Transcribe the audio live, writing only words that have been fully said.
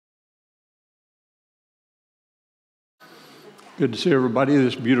Good to see everybody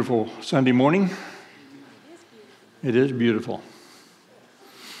this beautiful Sunday morning. It is beautiful.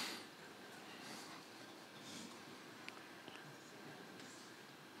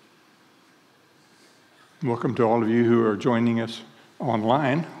 Welcome to all of you who are joining us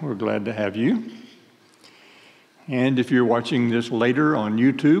online. We're glad to have you. And if you're watching this later on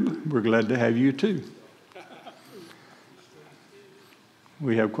YouTube, we're glad to have you too.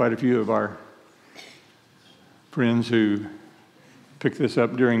 We have quite a few of our friends who pick this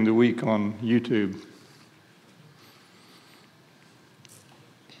up during the week on YouTube.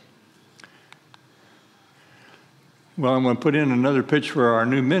 Well, I'm going to put in another pitch for our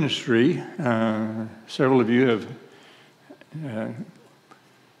new ministry. Several of you have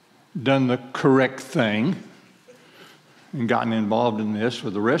done the correct thing and gotten involved in this. For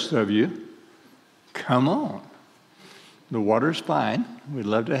the rest of you, come on. The water's fine. We'd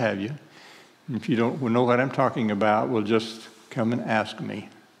love to have you. And if you don't know what I'm talking about, we'll just come and ask me.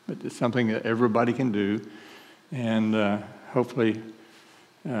 But it's something that everybody can do, and hopefully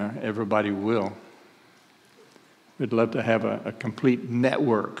everybody will. We'd love to have a complete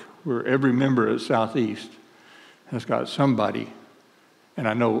network where every member at Southeast has got somebody, and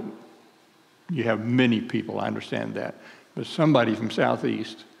I know you have many people, I understand that, but somebody from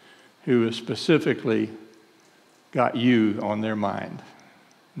Southeast who has specifically got you on their mind.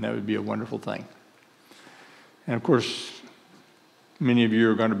 And that would be a wonderful thing. And of course, many of you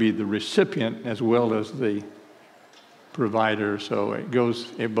are going to be the recipient as well as the provider, so it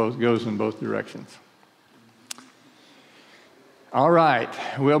both goes in both directions. All right.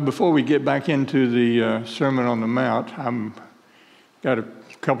 Well, before we get back into the Sermon on the Mount, I've got a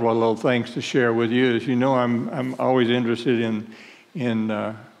couple of little things to share with you. As you know, I'm always interested in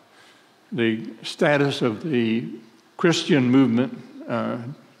the status of the Christian movement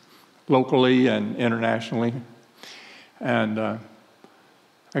locally and internationally, and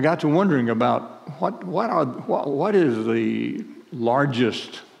I got to wondering about what is the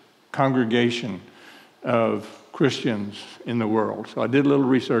largest congregation of Christians in the world. So I did a little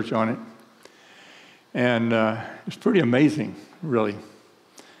research on it, and it's pretty amazing, really.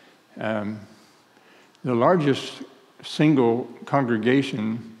 The largest single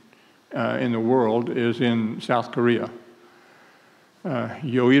congregation in the world is in South Korea.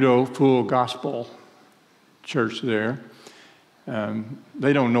 Yoido Full Gospel Church there.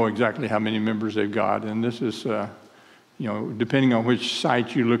 They don't know exactly how many members they've got, and this is, depending on which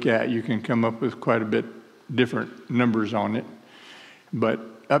site you look at, you can come up with quite a bit different numbers on it, but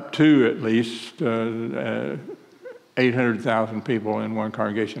up to at least 800,000 people in one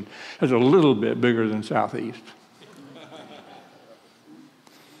congregation. That's a little bit bigger than Southeast.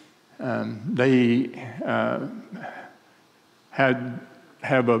 They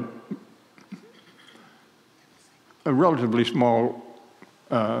have a relatively small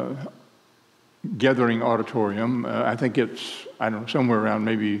gathering auditorium. I think it's, somewhere around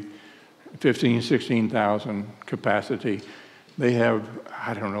maybe 15,000, 16,000 capacity. They have,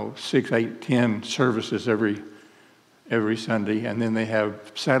 6, 8, 10 services every Sunday, and then they have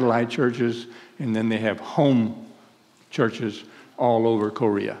satellite churches, and then they have home churches all over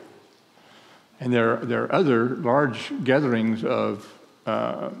Korea. And there are other large gatherings of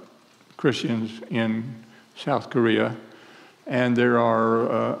Christians in South Korea, and there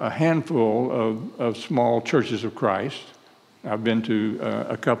are a handful of small churches of Christ. I've been to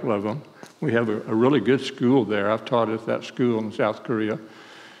a couple of them. We have a really good school there. I've taught at that school in South Korea.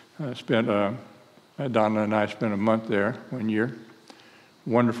 Donna and I spent a month there one year.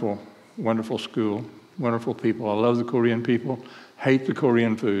 Wonderful, wonderful school, wonderful people. I love the Korean people. Hate the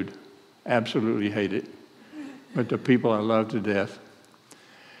Korean food. Absolutely hate it. But the people I love to death.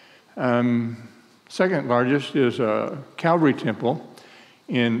 Second largest is a Calvary Temple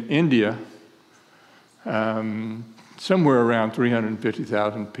in India. Somewhere around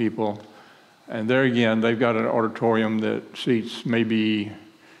 350,000 people. And there again, they've got an auditorium that seats maybe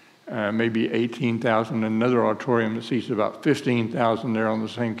 18,000, another auditorium that seats about 15,000 there on the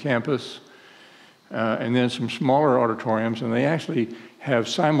same campus, and then some smaller auditoriums, and they actually have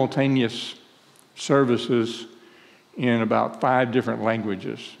simultaneous services in about 5 different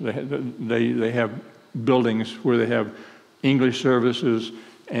languages. They have buildings where they have English services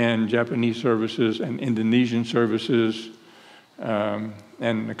and Japanese services and Indonesian services and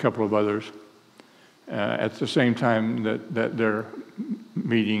a couple of others at the same time that they're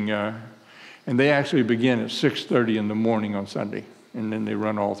meeting. And they actually begin at 6:30 in the morning on Sunday, and then they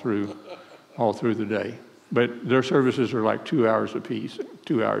run all through the day. But their services are like 2 hours apiece,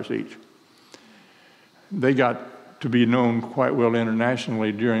 2 hours each. They got to be known quite well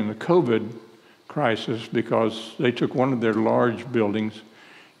internationally during the COVID crisis because they took one of their large buildings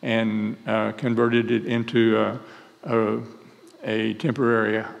and converted it into a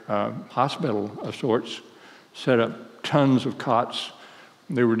temporary hospital of sorts, set up tons of cots.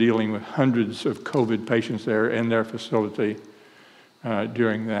 They were dealing with hundreds of COVID patients there in their facility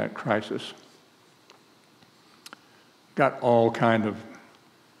during that crisis. Got all kind of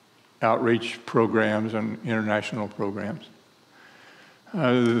outreach programs and international programs.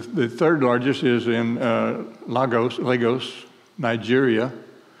 The third largest is in Lagos, Nigeria,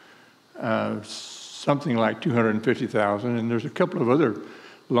 something like 250,000, and there's a couple of other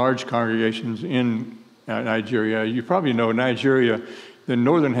large congregations in Nigeria. You probably know Nigeria, the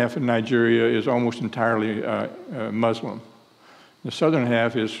northern half of Nigeria is almost entirely Muslim. The southern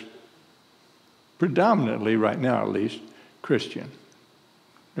half is predominantly, right now at least, Christian.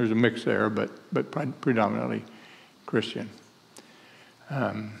 There's a mix there, but predominantly Christian.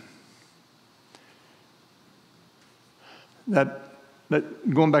 Going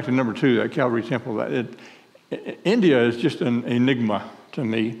back to number 2, that Calvary Temple, India is just an enigma to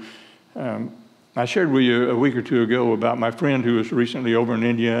me. I shared with you a week or two ago about my friend who was recently over in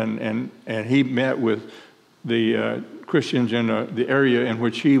India, and he met with the Christians in the area in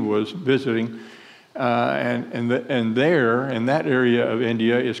which he was visiting, and there, in that area of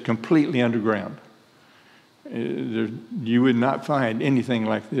India, is completely underground. You would not find anything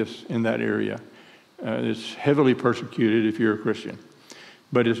like this in that area. It's heavily persecuted if you're a Christian.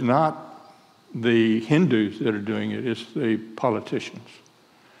 But it's not the Hindus that are doing it, it's the politicians.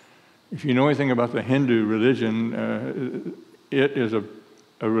 If you know anything about the Hindu religion, it is a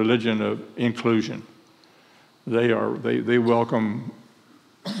religion of inclusion. They welcome,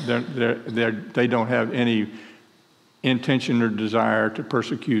 they don't have any intention or desire to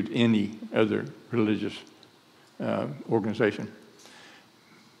persecute any other religious organization.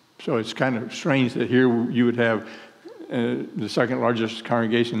 So it's kind of strange that here you would have the second largest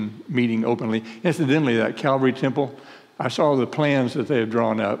congregation meeting openly. Incidentally, that Calvary Temple, I saw the plans that they have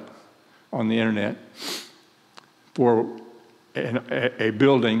drawn up on the internet for a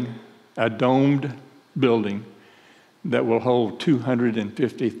building, a domed building that will hold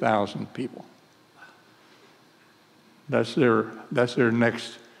 250,000 people. That's their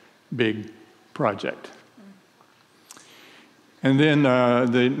next big project. And then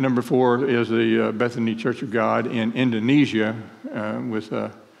the number 4 is the Bethany Church of God in Indonesia with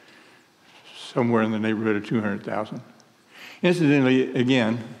somewhere in the neighborhood of 200,000. Incidentally,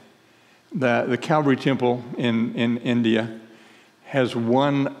 again, the Calvary Temple in India has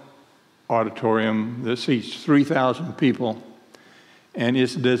one auditorium that seats 3,000 people, and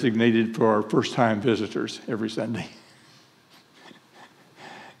it's designated for our first-time visitors every Sunday.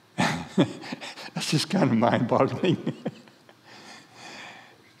 That's just kind of mind-boggling.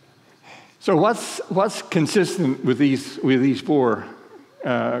 So what's consistent with these 4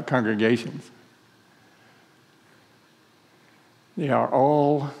 congregations? They are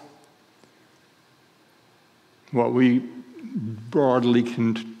all what we broadly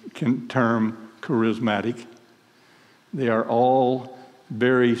can term charismatic. They are all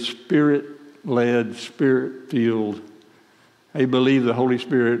very Spirit-led, Spirit-filled. They believe the Holy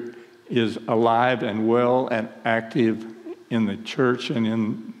Spirit is alive and well and active in the church and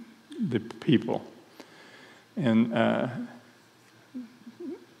in the people. And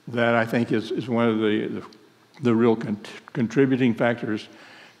that, I think, is one of the real contributing factors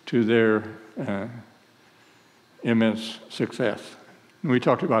to their immense success. We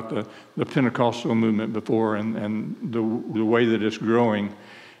talked about the Pentecostal movement before and the way that it's growing.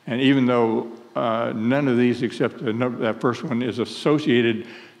 And even though none of these except that first one is associated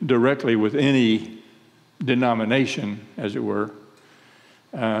directly with any denomination, as it were,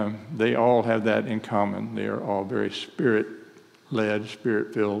 they all have that in common. They are all very Spirit-led,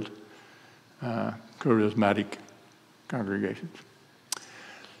 Spirit-filled, charismatic congregations.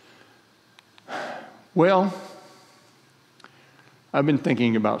 Well, I've been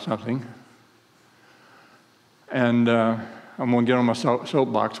thinking about something, and I'm going to get on my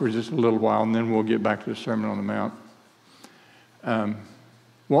soapbox for just a little while, and then we'll get back to the Sermon on the Mount.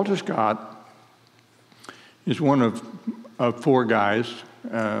 Walter Scott is one of 4 guys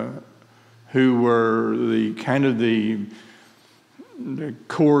who were the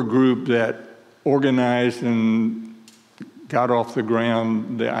core group that organized and got off the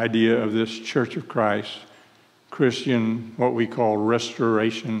ground the idea of this Church of Christ, Christian, what we call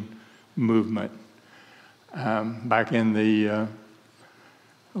restoration movement, back in the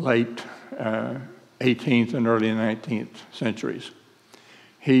late 18th and early 19th centuries.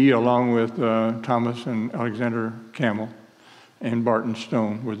 He, along with Thomas and Alexander Campbell, and Barton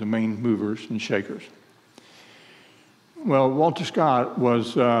Stone were the main movers and shakers. Well, Walter Scott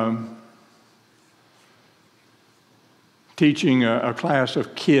was teaching a class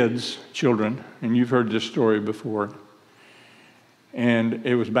of children, and you've heard this story before. And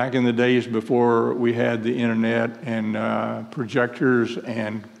it was back in the days before we had the internet and projectors,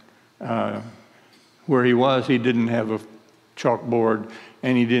 and where he didn't have a chalkboard,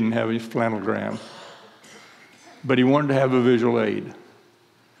 and he didn't have a flannelgraph. But he wanted to have a visual aid.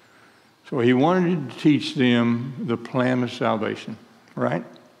 So he wanted to teach them the plan of salvation, right?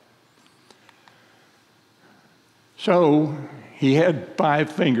 So he had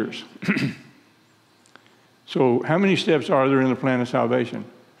 5 fingers. So how many steps are there in the plan of salvation?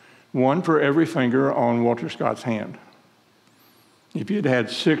 1 for every finger on Walter Scott's hand. If you'd had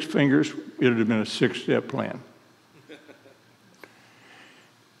 6 fingers, it would have been a 6-step plan.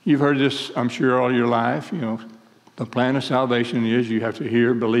 You've heard this, I'm sure, all your life. The plan of salvation is you have to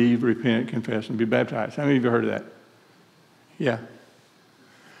hear, believe, repent, confess, and be baptized. How many of you heard of that? Yeah.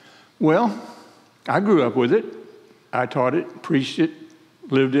 Well, I grew up with it. I taught it, preached it,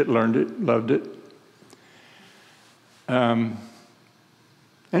 lived it, learned it, loved it. And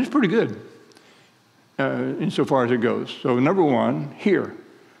it's pretty good insofar as it goes. So number 1, hear.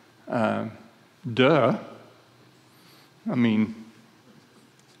 Duh. I mean,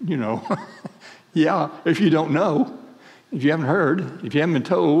 yeah, if you don't know, if you haven't heard, if you haven't been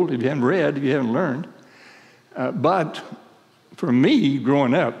told, if you haven't read, if you haven't learned. But for me,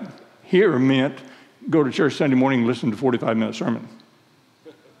 growing up, hear meant go to church Sunday morning and listen to a 45-minute sermon.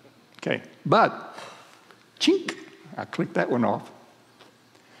 Okay, but, chink, I clicked that one off.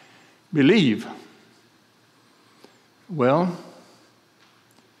 Believe. Well,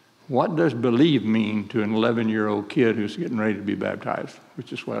 what does believe mean to an 11-year-old kid who's getting ready to be baptized,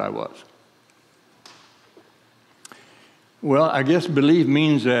 which is what I was? Well, I guess believe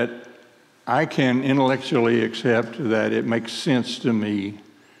means that I can intellectually accept that it makes sense to me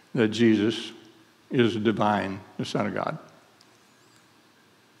that Jesus is divine, the Son of God.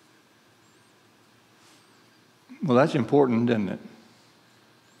 Well, that's important, isn't it?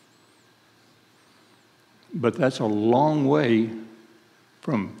 But that's a long way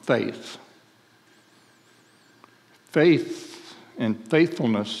from faith. Faith and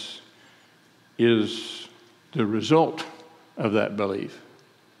faithfulness is the result of that belief.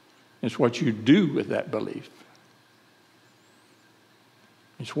 It's what you do with that belief.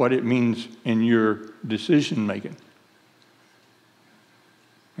 It's what it means in your decision making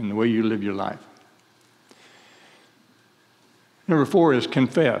and the way you live your life. Number 4 is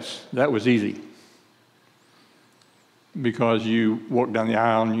confess. That was easy. Because you walked down the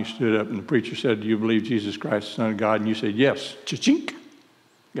aisle and you stood up and the preacher said, "Do you believe Jesus Christ, the Son of God?" And you said, "Yes." Cha-chink.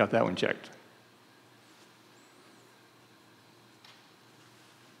 Got that one checked.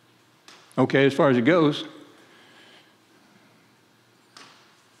 Okay, as far as it goes.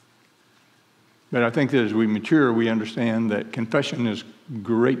 But I think that as we mature, we understand that confession is a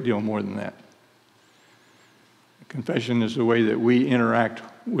great deal more than that. Confession is the way that we interact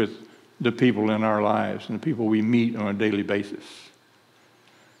with the people in our lives and the people we meet on a daily basis.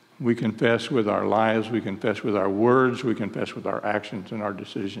 We confess with our lives, we confess with our words, we confess with our actions and our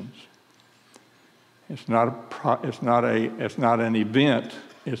decisions. It's not an event,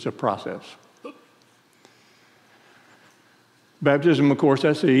 it's a process. Baptism, of course,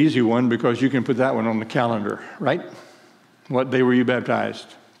 that's the easy one because you can put that one on the calendar, right? What day were you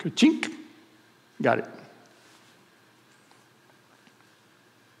baptized? Ka-chink. Got it.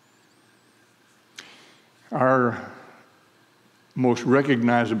 Our most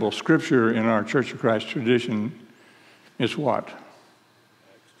recognizable scripture in our Church of Christ tradition is what?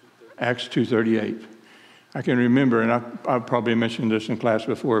 Acts 2:38. I can remember, and I've probably mentioned this in class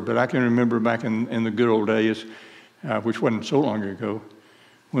before, but I can remember back in the good old days, which wasn't so long ago,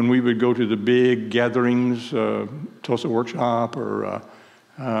 when we would go to the big gatherings, Tulsa Workshop or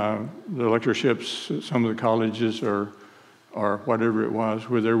the lectureships at some of the colleges or whatever it was,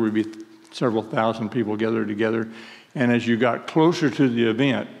 where there would be several thousand people gathered together. And as you got closer to the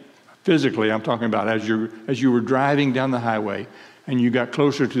event, physically, I'm talking about as you were driving down the highway and you got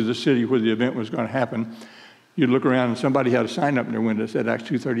closer to the city where the event was going to happen, you'd look around and somebody had a sign up in their window that said Acts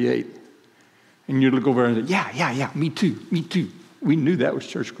 2:38. And you'd look over and say, yeah, me too. We knew that was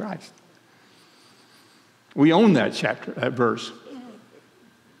Church of Christ. We own that chapter, that verse.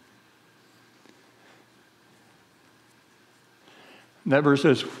 That verse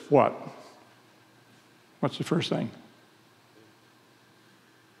says what? What's the first thing?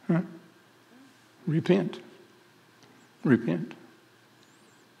 Repent. Repent.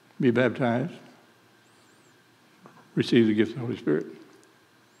 Be baptized. receive the gift of the Holy Spirit.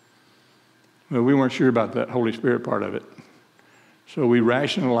 Well, we weren't sure about that Holy Spirit part of it. So we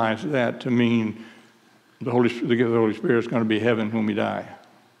rationalized that to mean the gift of the Holy Spirit is going to be heaven when we die.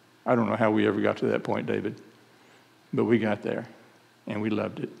 I don't know how we ever got to that point, David, but we got there, and we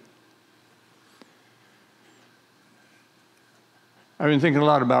loved it. I've been thinking a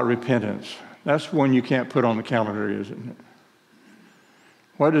lot about repentance. That's one you can't put on the calendar, isn't it?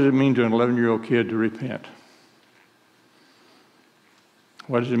 What does it mean to an 11-year-old kid to repent?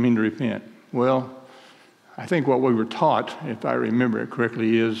 What does it mean to repent? Well, I think what we were taught, if I remember it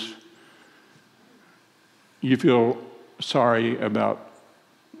correctly, is you feel sorry about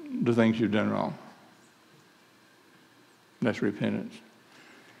the things you've done wrong. That's repentance.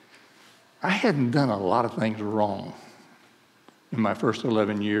 I hadn't done a lot of things wrong in my first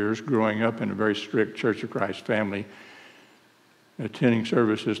 11 years growing up in a very strict Church of Christ family, attending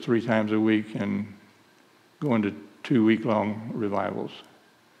services 3 times a week and going to 2-week-long revivals.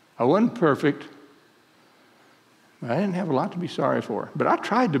 I wasn't perfect. I didn't have a lot to be sorry for, but I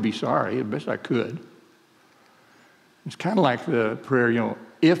tried to be sorry as best I could. It's kind of like the prayer,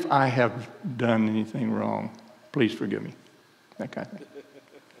 if I have done anything wrong, please forgive me. That kind of thing.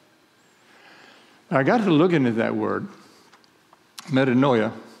 I got to looking at that word,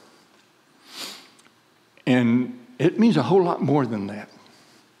 metanoia, and it means a whole lot more than that.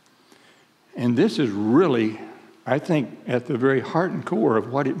 And this is really, I think, at the very heart and core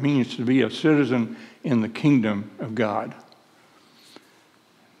of what it means to be a citizen in the kingdom of God.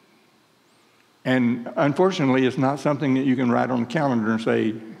 And unfortunately, it's not something that you can write on the calendar and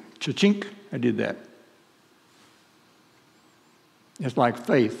say, cha-chink, I did that. It's like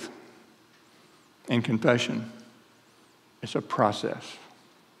faith and confession. It's a process.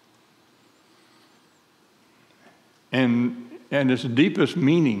 And its deepest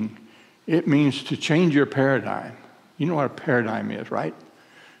meaning, it means to change your paradigm. You know what a paradigm is, right?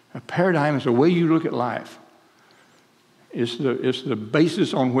 A paradigm is the way you look at life. It's the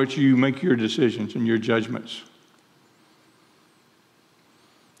basis on which you make your decisions and your judgments.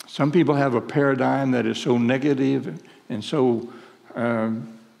 Some people have a paradigm that is so negative and so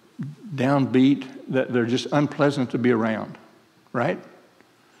downbeat that they're just unpleasant to be around, right?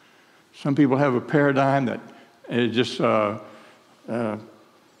 Some people have a paradigm that is just so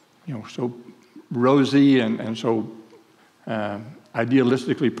rosy and so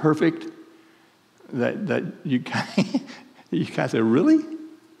idealistically perfect that you kind of say, really?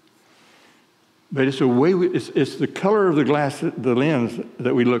 But it's a way it's the color of the glass, the lens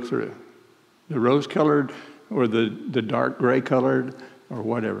that we look through, the rose-colored or the dark gray-colored or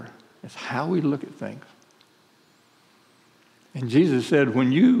whatever. It's how we look at things. And Jesus said,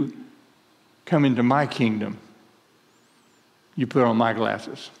 when you come into my kingdom, you put on my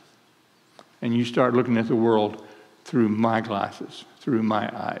glasses, and you start looking at the world through my glasses, through my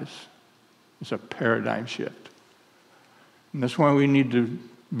eyes. It's a paradigm shift. And that's why we need to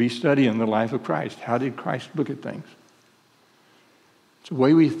be studying the life of Christ. How did Christ look at things? It's the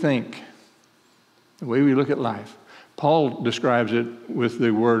way we think, the way we look at life. Paul describes it with the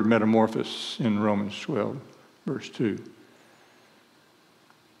word metamorphosis in Romans 12, verse 2.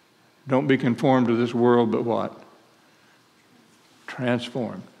 Don't be conformed to this world, but what?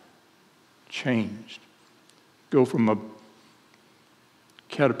 Transformed, changed. Go from a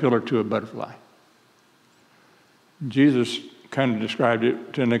caterpillar to a butterfly. Jesus kind of described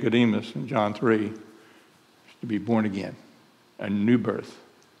it to Nicodemus in John 3, to be born again, a new birth.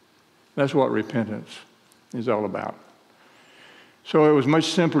 That's what repentance is all about. So it was much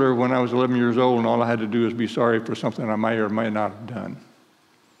simpler when I was 11 years old and all I had to do was be sorry for something I may or may not have done.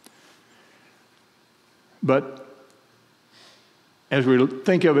 But as we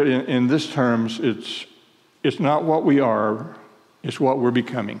think of it in this terms, it's not what we are, it's what we're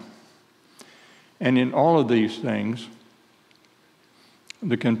becoming. And in all of these things,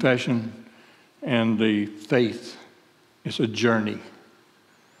 the confession and the faith is a journey.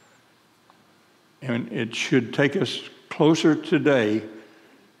 And it should take us closer today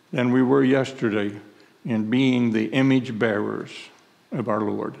than we were yesterday in being the image bearers of our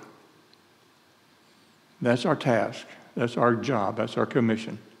Lord. That's our task. That's our job. That's our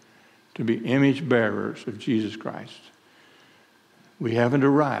commission, to be image bearers of Jesus Christ. We haven't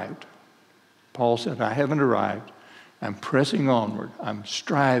arrived. Paul said, I haven't arrived. I'm pressing onward. I'm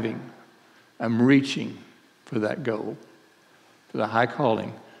striving. I'm reaching for that goal, for the high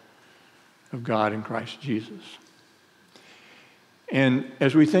calling of God in Christ Jesus. And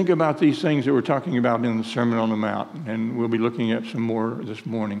as we think about these things that we're talking about in the Sermon on the Mount, and we'll be looking at some more this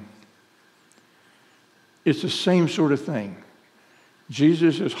morning, it's the same sort of thing.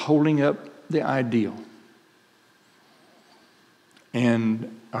 Jesus is holding up the ideal.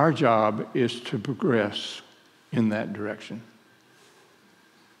 And our job is to progress in that direction.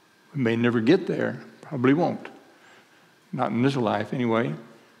 We may never get there, probably won't. Not in this life anyway,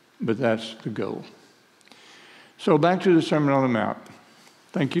 but that's the goal. So back to the Sermon on the Mount.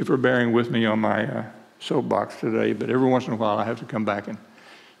 Thank you for bearing with me on my soapbox today, but every once in a while I have to come back and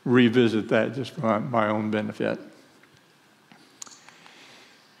revisit that just for my own benefit.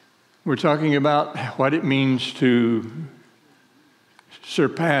 We're talking about what it means to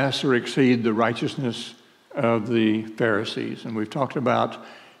surpass or exceed the righteousness of the Pharisees. And we've talked about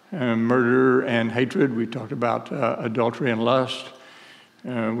murder and hatred. We've talked about adultery and lust.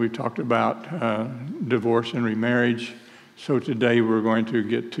 We've talked about divorce and remarriage. So today we're going to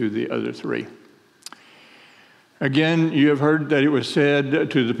get to the other three. Again, you have heard that it was said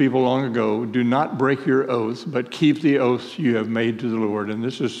to the people long ago, do not break your oath, but keep the oaths you have made to the Lord. And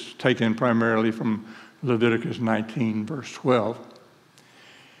this is taken primarily from Leviticus 19, verse 12.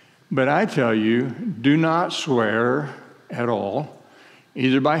 But I tell you, do not swear at all,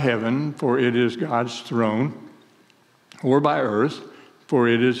 either by heaven, for it is God's throne, or by earth, for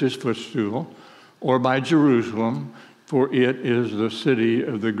it is his footstool, or by Jerusalem, for it is the city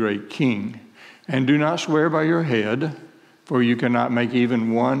of the great king. And do not swear by your head, for you cannot make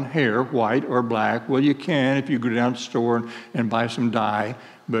even one hair white or black. Well, you can if you go down to the store and buy some dye,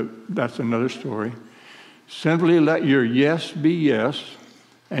 but that's another story. Simply let your yes be yes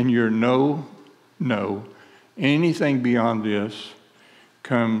and your no, no. Anything beyond this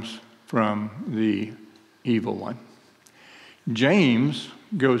comes from the evil one. James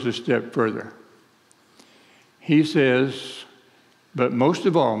goes a step further. He says, but most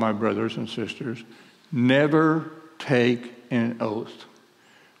of all, my brothers and sisters, never take an oath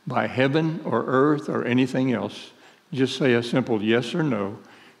by heaven or earth or anything else. Just say a simple yes or no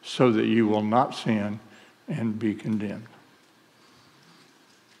so that you will not sin and be condemned.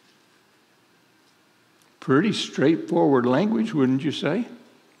 Pretty straightforward language, wouldn't you say?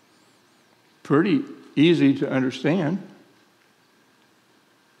 Pretty easy to understand.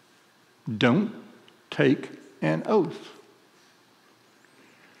 Don't take an oath.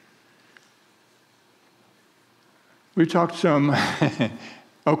 We talked some,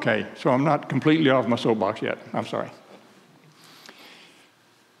 okay, so I'm not completely off my soapbox yet. I'm sorry.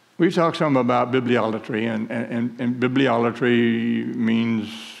 We've talked some about bibliolatry, and bibliolatry means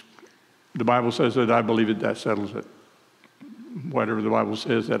the Bible says that I believe it, that settles it. Whatever the Bible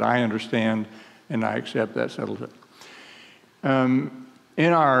says that I understand and I accept, that settles it.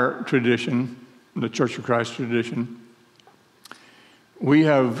 In our tradition, the Church of Christ tradition, we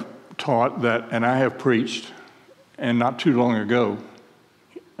have taught that, and I have preached, and not too long ago,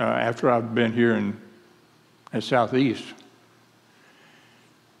 after I've been here at Southeast,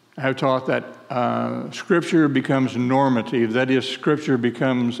 I have taught that Scripture becomes normative. That is, Scripture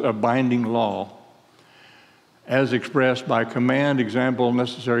becomes a binding law as expressed by command, example,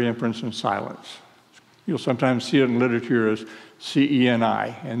 necessary inference, and silence. You'll sometimes see it in literature as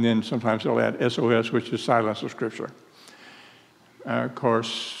CENI, and then sometimes they'll add SOS, which is silence of Scripture. Of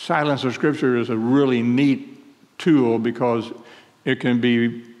course, silence of Scripture is a really neat tool because it can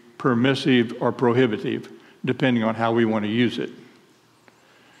be permissive or prohibitive depending on how we want to use it.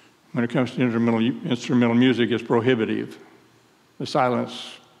 When it comes to instrumental music, it's prohibitive. The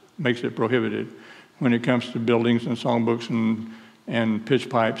silence makes it prohibited. When it comes to buildings and songbooks and pitch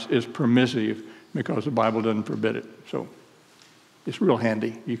pipes, it's permissive because the Bible doesn't forbid it. So it's real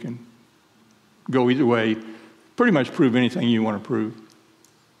handy. You can go either way, pretty much prove anything you want to prove.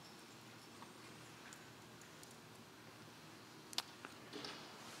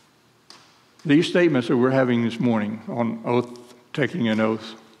 These statements that we're having this morning on oath, taking an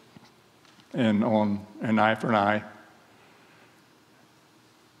oath, and on an eye for an eye,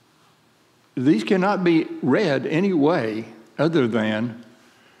 these cannot be read any way other than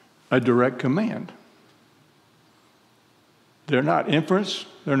a direct command. They're not inference,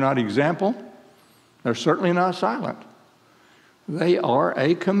 they're not example, they're certainly not silent. They are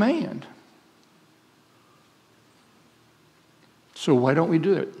a command. So why don't we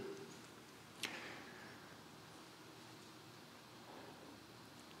do it?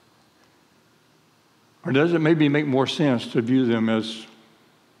 Or does it maybe make more sense to view them as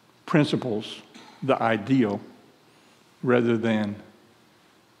principles, the ideal, rather than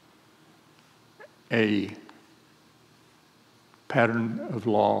a pattern of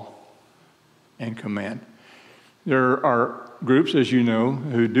law and command? There are groups, as you know,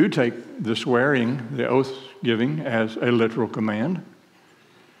 who do take the swearing, the oath giving, as a literal command,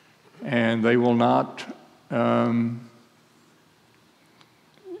 and they will not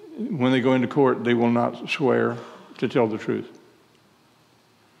when they go into court, they will not swear to tell the truth.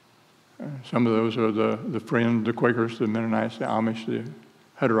 Some of those are the Friends, the Quakers, the Mennonites, the Amish, the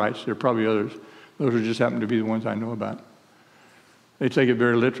Hutterites. There are probably others. Those are just happen to be the ones I know about. They take it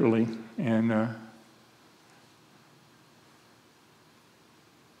very literally, and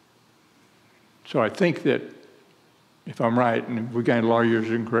so I think that, if I'm right, and if we got lawyers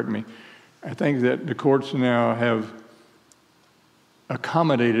who can correct me, I think that the courts now have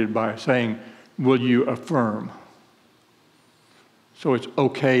accommodated by saying, will you affirm? So it's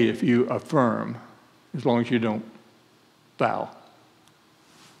okay if you affirm, as long as you don't vow.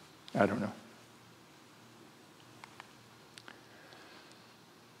 I don't know.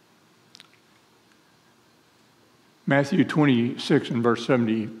 Matthew 26 and verse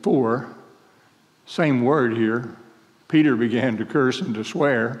 74, same word here. Peter began to curse and to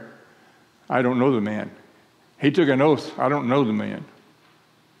swear, I don't know the man. He took an oath, I don't know the man.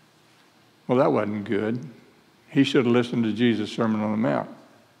 Well, that wasn't good. He should have listened to Jesus' Sermon on the Mount.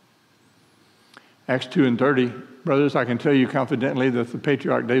 Acts 2 and 30, brothers, I can tell you confidently that the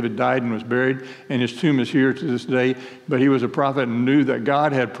patriarch David died and was buried, and his tomb is here to this day. But he was a prophet and knew that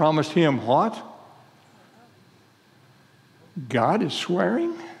God had promised him what? God is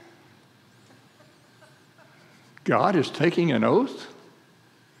swearing? God is taking an oath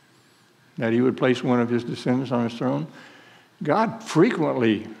that he would place one of his descendants on his throne? God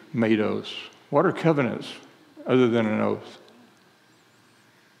frequently made oaths. What are covenants other than an oath?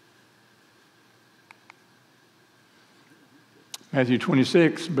 Matthew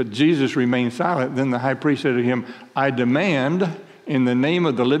 26, but Jesus remained silent. Then the high priest said to him, I demand in the name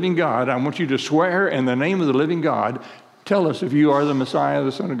of the living God, I want you to swear in the name of the living God, tell us if you are the Messiah,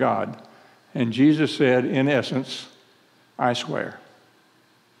 the Son of God. And Jesus said, in essence, I swear.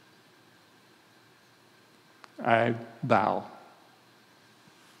 I vow.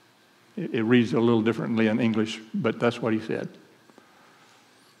 It reads a little differently in English, but that's what he said.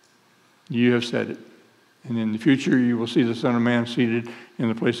 You have said it. And in the future, you will see the Son of Man seated in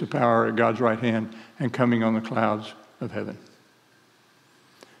the place of power at God's right hand and coming on the clouds of heaven.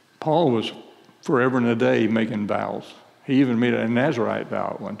 Paul was forever and a day making vows. He even made a Nazirite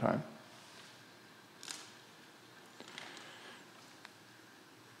vow at one time.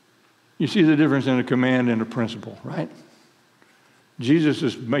 You see the difference in a command and a principle, right? Jesus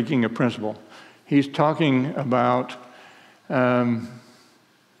is making a principle. He's talking about the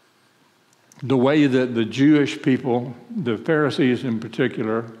way that the Jewish people, the Pharisees in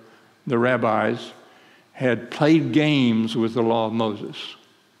particular, the rabbis, had played games with the law of Moses.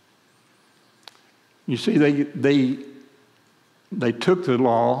 You see, they took the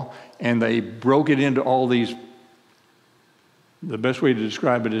law and they broke it into all these, the best way to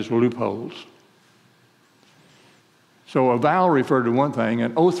describe it is loopholes. So a vow referred to one thing,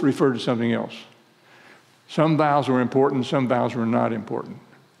 an oath referred to something else. Some vows were important, some vows were not important.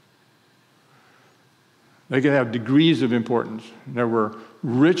 They could have degrees of importance. There were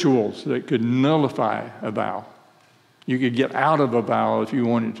rituals that could nullify a vow. You could get out of a vow if you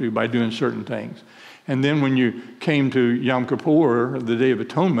wanted to by doing certain things. And then when you came to Yom Kippur, the Day of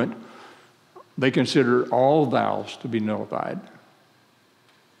Atonement, they considered all vows to be nullified.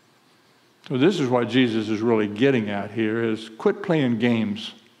 So this is what Jesus is really getting at here, is quit playing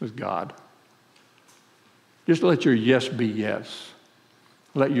games with God. Just let your yes be yes.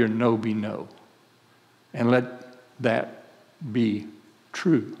 Let your no be no. And let that be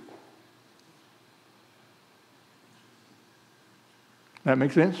true. That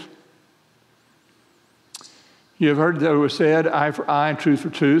make sense? You have heard that it was said, eye for eye, tooth for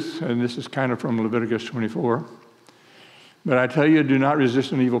tooth, and this is kind of from Leviticus 24. But I tell you, do not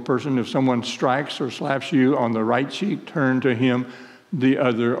resist an evil person. If someone strikes or slaps you on the right cheek, turn to him the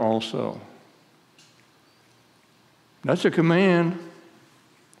other also. That's a command,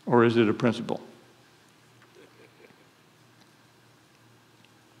 or is it a principle?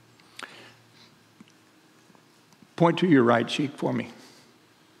 Point to your right cheek for me.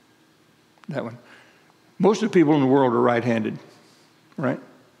 That one. Most of the people in the world are right-handed, right?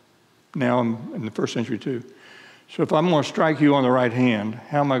 Now in the first century too. So if I'm going to strike you on the right hand,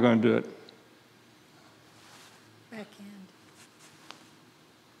 how am I going to do it?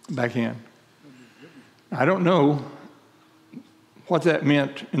 Backhand. I don't know what that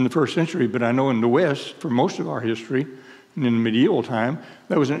meant in the first century, but I know in the West, for most of our history, and in the medieval time,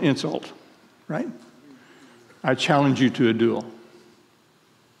 that was an insult, right? I challenge you to a duel.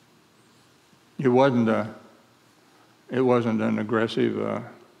 It wasn't an aggressive,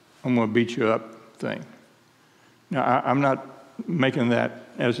 I'm going to beat you up thing. Now, I'm not making that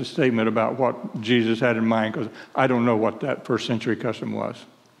as a statement about what Jesus had in mind, because I don't know what that first century custom was.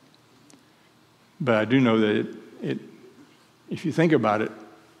 But I do know that if you think about it,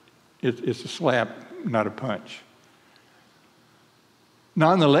 It's a slap, not a punch.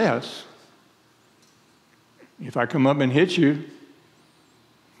 Nonetheless, if I come up and hit you,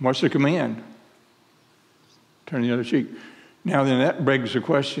 what's the command? Turn the other cheek. Now then, that begs the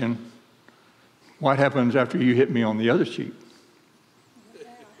question, what happens after you hit me on the other cheek?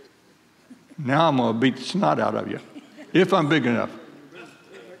 Now I'm going to beat the snot out of you, if I'm big enough.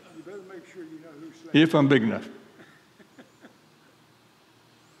 You better make sure you know who's slapping. If I'm big enough.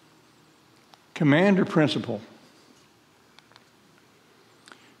 Command or principle?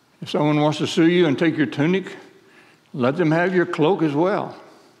 If someone wants to sue you and take your tunic, let them have your cloak as well.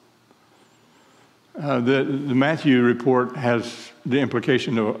 The Matthew report has the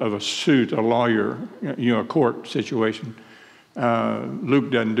implication of a suit, a lawyer, a court situation. Luke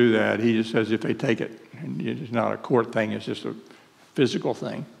doesn't do that. He just says if they take it. And it's not a court thing, it's just a physical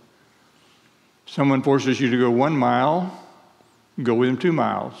thing. Someone forces you to go 1 mile, go with them 2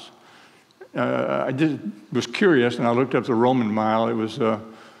 miles. I just was curious, and I looked up the Roman mile. It was a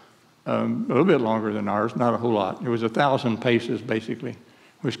little bit longer than ours, not a whole lot. It was 1,000 paces, basically,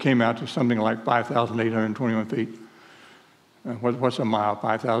 which came out to something like 5,821 feet. What's a mile?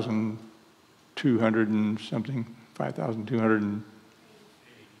 5,200 and something, 5,200 and...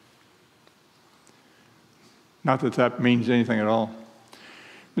 Not that that means anything at all.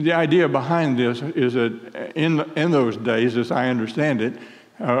 But the idea behind this is that in those days, as I understand it,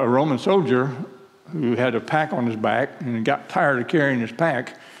 a Roman soldier who had a pack on his back and got tired of carrying his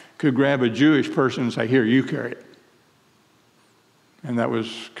pack could grab a Jewish person and say, here, you carry it. And that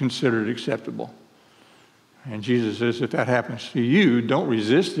was considered acceptable. And Jesus says, if that happens to you, don't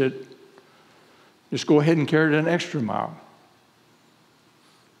resist it. Just go ahead and carry it an extra mile.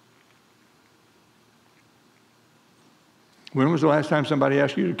 When was the last time somebody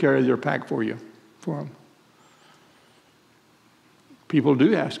asked you to carry their pack for them? People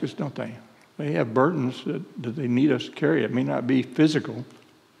do ask us, don't they? They have burdens that they need us to carry. It may not be physical.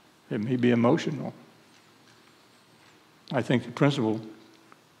 It may be emotional. I think the principle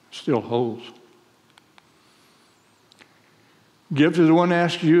still holds. Give to the one who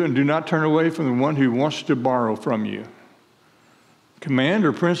asks you, and do not turn away from the one who wants to borrow from you. Command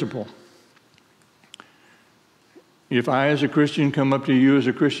or principle? If I, as a Christian, come up to you as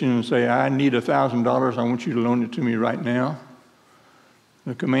a Christian and say, I need $1,000, I want you to loan it to me right now,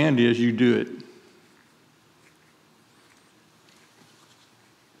 the command is you do it.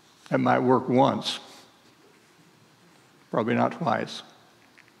 That might work once, probably not twice.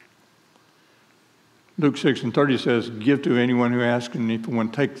 Luke 6:30 says, give to anyone who asks, and if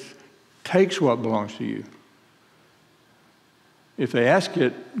one takes what belongs to you. If they ask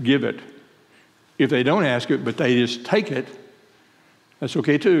it, give it. If they don't ask it, but they just take it, that's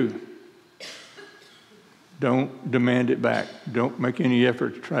okay too. Don't demand it back. Don't make any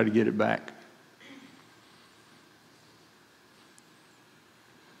effort to try to get it back.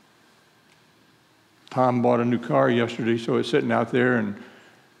 Tom bought a new car yesterday, so it's sitting out there, and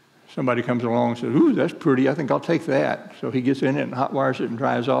somebody comes along and says, ooh, that's pretty, I think I'll take that. So he gets in it and hot wires it and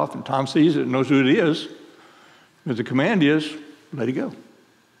drives off, and Tom sees it and knows who it is. But the command is, let it go.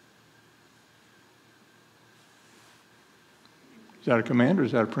 Is that a command or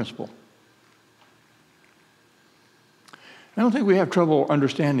is that a principle? I don't think we have trouble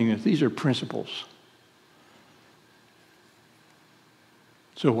understanding that these are principles.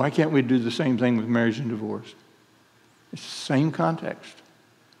 So why can't we do the same thing with marriage and divorce? It's the same context,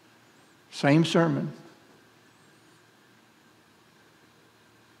 same sermon.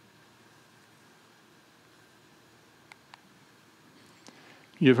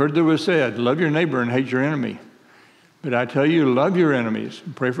 You've heard that was said, love your neighbor and hate your enemy. But I tell you, love your enemies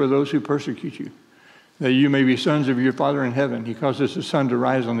and pray for those who persecute you, that you may be sons of your Father in heaven. He causes the sun to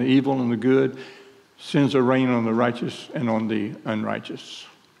rise on the evil and the good, sends a rain on the righteous and on the unrighteous.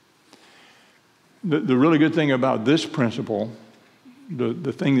 The really good thing about this principle,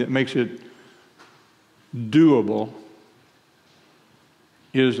 the thing that makes it doable,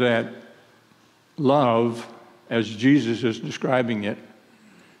 is that love, as Jesus is describing it,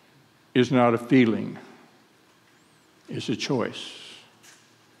 is not a feeling. It's a choice.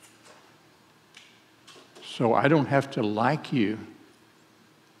 So I don't have to like you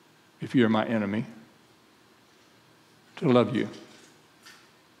if you're my enemy to love you.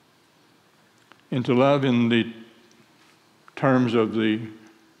 And to love in the terms of the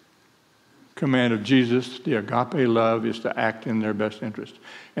command of Jesus, the agape love, is to act in their best interest.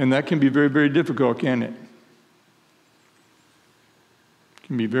 And that can be very, very difficult, can't it? It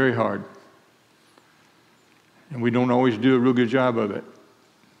can be very hard. And we don't always do a real good job of it.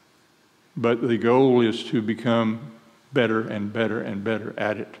 But the goal is to become better and better and better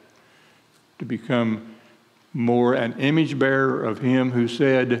at it to become more an image bearer of him who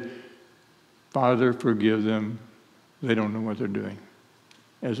said, Father, forgive them. They don't know what they're doing,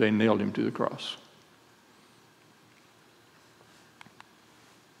 as they nailed him to the cross.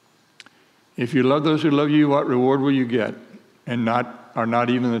 If you love those who love you, what reward will you get? And are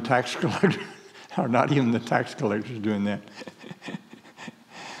not even the tax collectors doing that?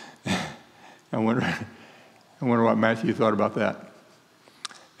 I wonder what Matthew thought about that.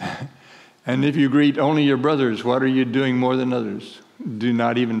 And if you greet only your brothers, what are you doing more than others? Do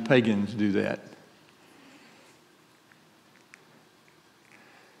not even pagans do that?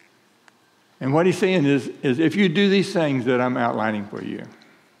 And what he's saying is if you do these things that I'm outlining for you,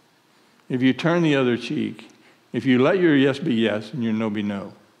 if you turn the other cheek, if you let your yes be yes and your no be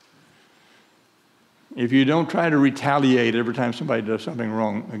no, if you don't try to retaliate every time somebody does something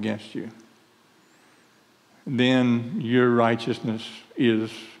wrong against you, then your righteousness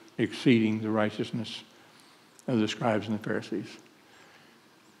is exceeding the righteousness of the scribes and the Pharisees.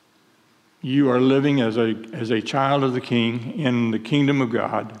 You are living as a child of the King in the kingdom of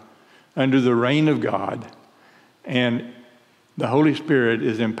God, under the reign of God, and the Holy Spirit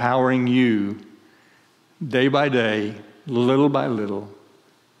is empowering you day by day, little by little,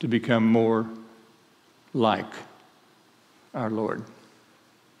 to become more like our Lord.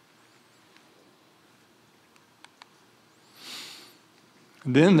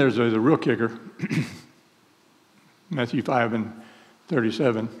 Then there's the real kicker, Matthew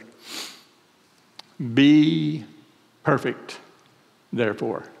 5:37. Be perfect,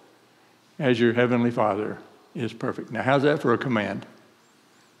 therefore, as your heavenly Father is perfect. Now, how's that for a command?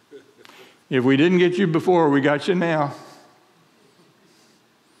 If we didn't get you before, we got you now.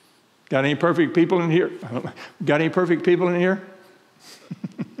 Got any perfect people in here? Got any perfect people in here?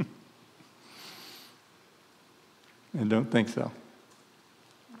 I don't think so.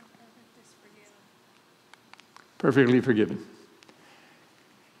 Perfectly forgiven.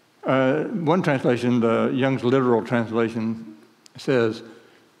 One translation, the Young's literal translation, says,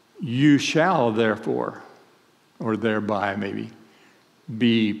 you shall therefore, or thereby maybe,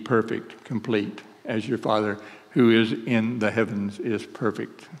 be perfect, complete, as your Father who is in the heavens is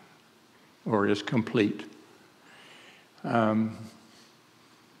perfect, or is complete. Not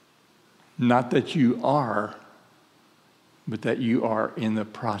that you are, but that you are in the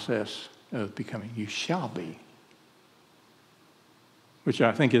process of becoming. You shall be. Which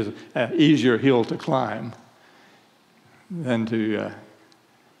I think is an easier hill to climb than to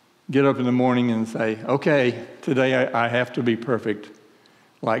get up in the morning and say, okay, today I have to be perfect,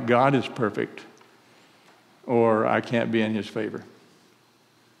 like God is perfect, or I can't be in his favor.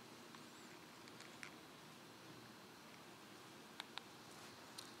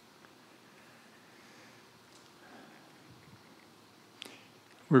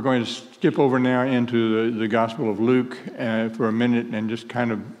 We're going to skip over now into the Gospel of Luke for a minute and just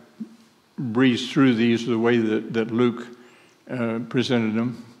kind of breeze through these the way that Luke presented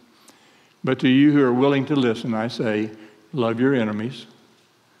them. But to you who are willing to listen, I say, love your enemies,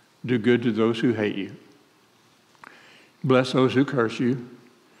 do good to those who hate you, bless those who curse you,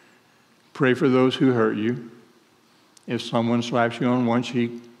 pray for those who hurt you. If someone slaps you on one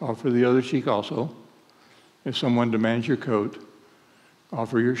cheek, offer the other cheek also. If someone demands your coat,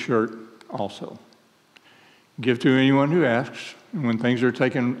 offer your shirt also. Give to anyone who asks, and when things are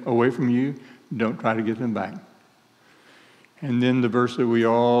taken away from you, don't try to get them back. And then the verse that we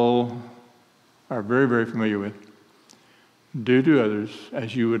all are very, very familiar with. Do to others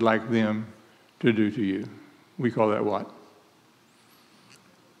as you would like them to do to you. We call that what?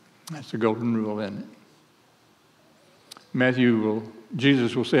 That's the golden rule, isn't it?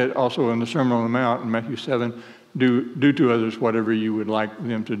 Jesus will say it also in the Sermon on the Mount in Matthew 7, do to others whatever you would like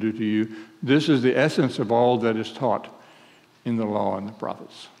them to do to you. This is the essence of all that is taught in the law and the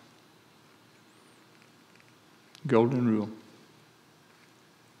prophets. Golden rule.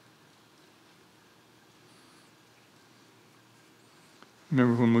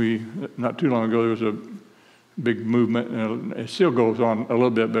 Remember when not too long ago, there was a big movement, and it still goes on a little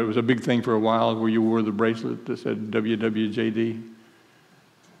bit, but it was a big thing for a while where you wore the bracelet that said WWJD.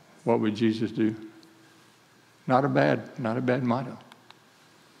 What would Jesus do? Not a bad motto.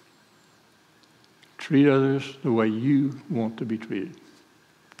 Treat others the way you want to be treated.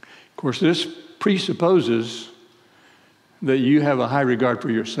 Of course, this presupposes that you have a high regard for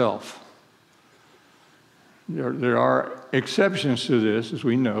yourself. There are exceptions to this, as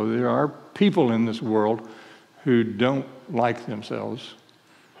we know. There are people in this world who don't like themselves,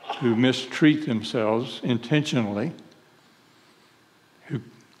 who mistreat themselves intentionally, who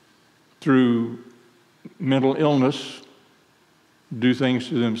through mental illness do things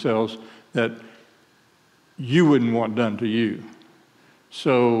to themselves that you wouldn't want done to you.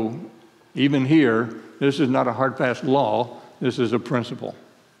 So even here, this is not a hard, fast law. This is a principle.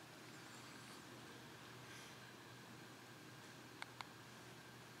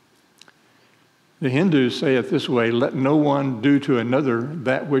 The Hindus say it this way: let no one do to another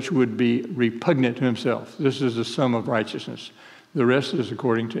that which would be repugnant to himself. This is the sum of righteousness. The rest is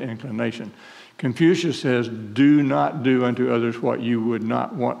according to inclination. Confucius says, do not do unto others what you would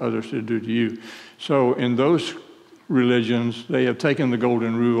not want others to do to you. So in those religions, they have taken the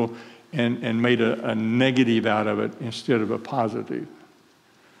golden rule and made a negative out of it instead of a positive.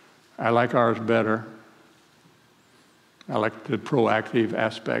 I like ours better. I like the proactive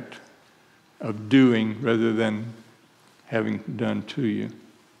aspect of doing rather than having done to you.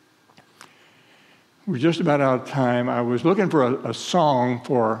 We're just about out of time. I was looking for a song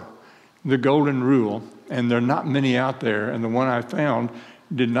for the golden rule, and there are not many out there, and the one I found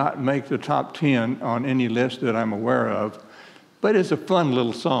did not make the top 10 on any list that I'm aware of, but it's a fun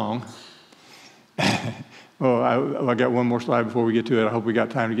little song. Well, I got one more slide before we get to it. I hope we got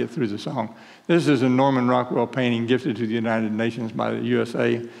time to get through the song. This is a Norman Rockwell painting gifted to the United Nations by the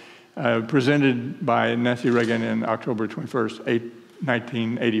USA, presented by Nancy Reagan on October 21st,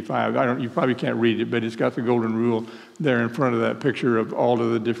 1985. You probably can't read it, but it's got the golden rule there in front of that picture of all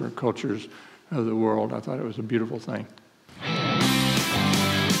of the different cultures of the world. I thought it was a beautiful thing.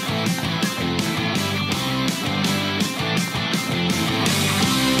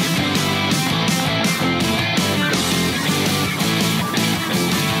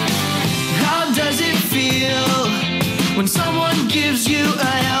 How does it feel when someone gives you a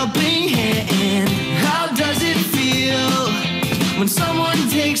helping hand? How does it feel when someone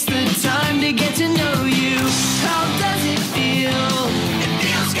takes the time to get to know you? How does it feel? It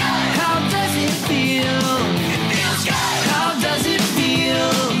feels good. How does it feel? It feels good. How does it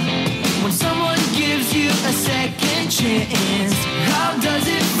feel when someone gives you a second chance? How does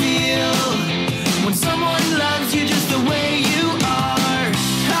it feel when someone loves you just the way you are?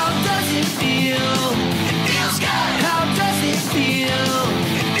 How does it feel? It feels good. How does it feel?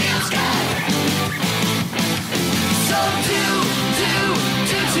 It feels good. So do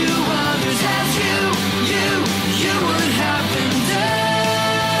to others as you would have them done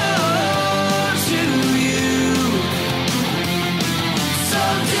to you. So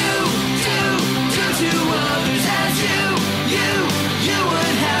do to others as you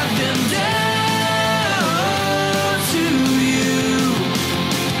would have them done to you.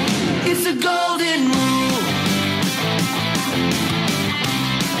 It's a golden rule.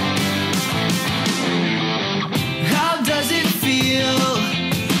 How does it feel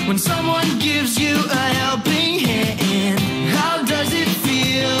when someone gives you a helping hand? How does it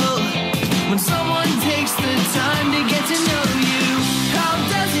feel when someone takes the time to get to know you? How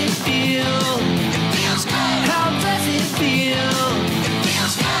does it feel? It feels good. How does it feel? It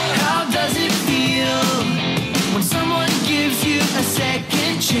feels good. How does it feel when someone gives you a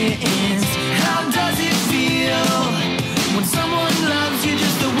second chance? How does it feel when someone loves you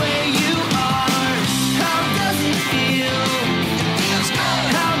just the way you are? How does it feel? It feels good.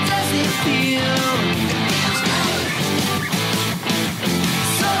 How does it feel? It feels good.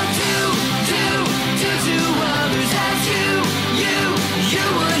 So do to others as you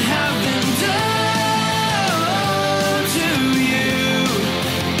would have them done to you.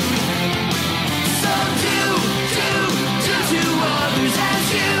 So do to others as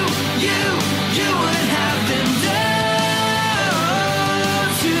you would have them done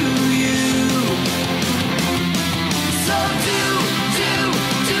to you. So do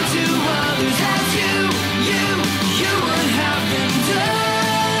to others as you would have them done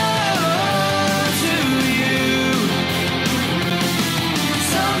to you.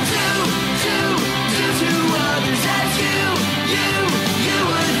 So do to others as you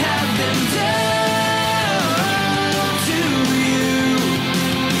would have them done to you.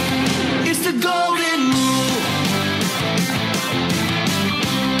 It's the golden rule.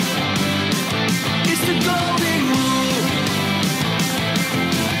 It's the golden rule.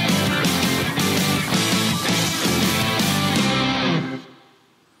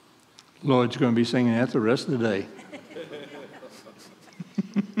 Lloyd's going to be singing that the rest of the day.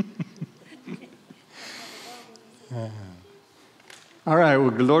 All right, well,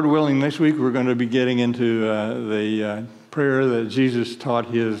 Lord willing, next week we're going to be getting into the prayer that Jesus taught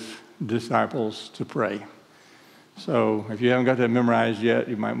his disciples to pray. So if you haven't got that memorized yet,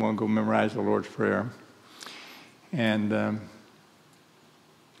 you might want to go memorize the Lord's Prayer. And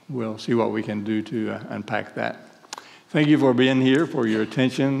we'll see what we can do to unpack that. Thank you for being here, for your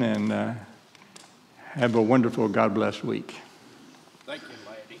attention, and have a wonderful, God-blessed week. Thank you,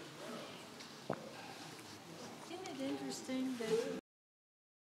 Landy. Isn't it interesting that